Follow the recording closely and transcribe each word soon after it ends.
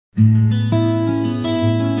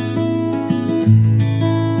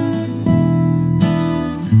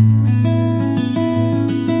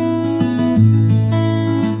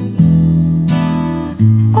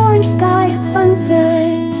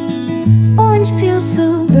feels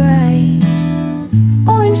so bright.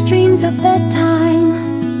 Orange dreams at bedtime.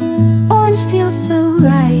 Orange feels so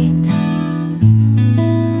right.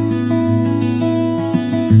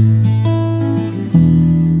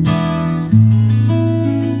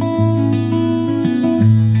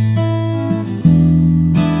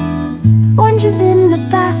 Oranges in a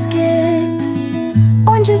basket,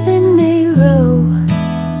 oranges in a row,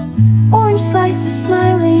 orange slices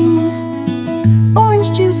smiling,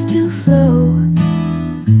 orange juice to flow.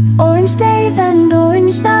 Orange days and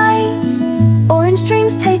orange nights, orange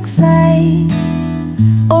dreams take flight.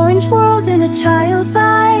 Orange world in a child's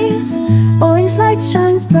eyes, orange light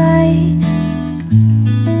shines bright.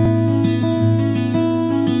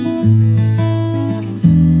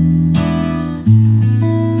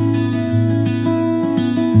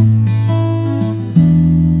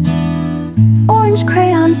 Orange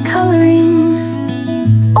crayons coloring,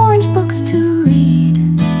 orange books to read,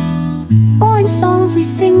 orange songs we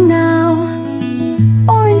sing now,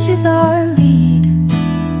 orange is our lead.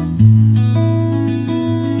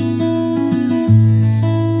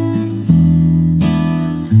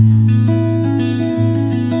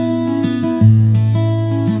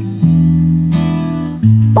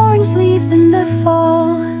 Orange leaves in the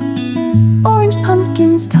fall, orange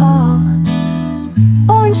pumpkins tall,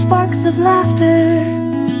 orange sparks of laughter,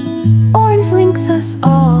 orange links us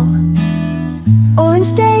all.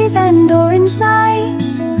 Orange days and orange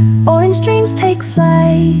nights, orange dreams take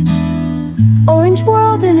flight. Orange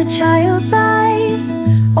world in a child's eyes,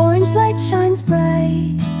 orange light shines.